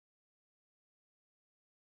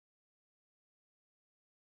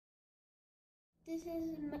This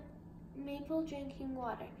is maple drinking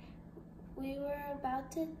water. We were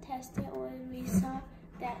about to test it when we saw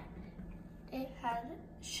that it had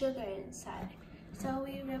sugar inside. So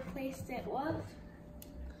we replaced it with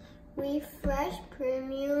Refreshe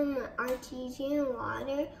premium artesian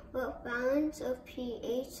water with balance of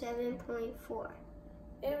pH 7.4.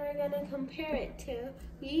 And we're going to compare it to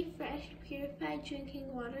Refreshe purified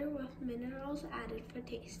drinking water with minerals added for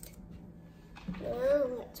taste. Now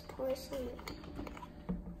let's pour some in.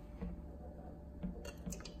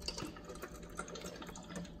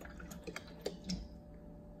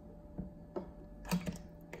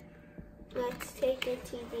 Let's take a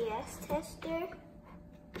TDS tester,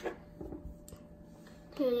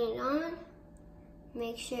 turn it on,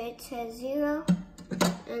 make sure it says 0,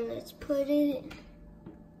 and let's put it in.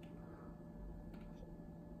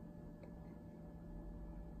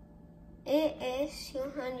 It is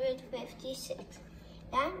 256.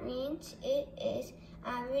 That means it is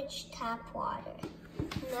average tap water.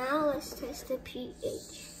 Now let's test the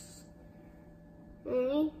pH.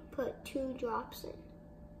 Only put 2 drops in.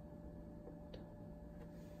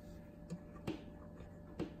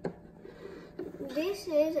 This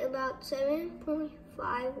is about 7.5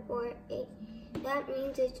 or 8. That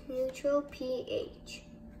means it's neutral pH.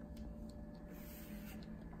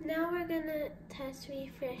 Now we're going to test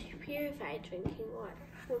Refreshe purified drinking water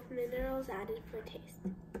with minerals added for taste.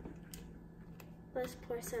 Let's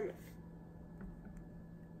pour some in.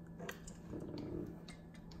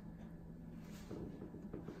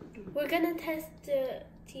 We're going to test the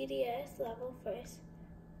TDS level first,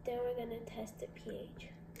 then we're going to test the pH.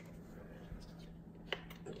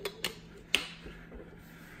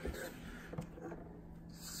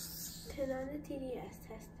 Turn on the TDS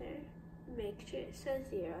tester. Make sure it says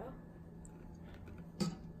 0.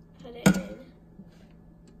 Put it in.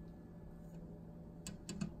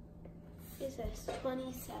 It says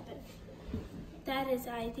 27. That is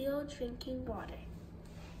ideal drinking water.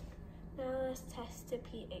 Now let's test the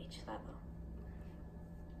pH level.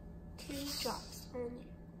 2 drops only.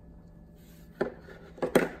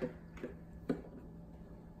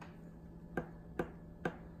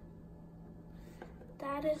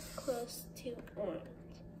 That is close to orange.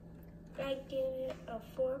 I give it a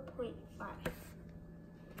 4.5.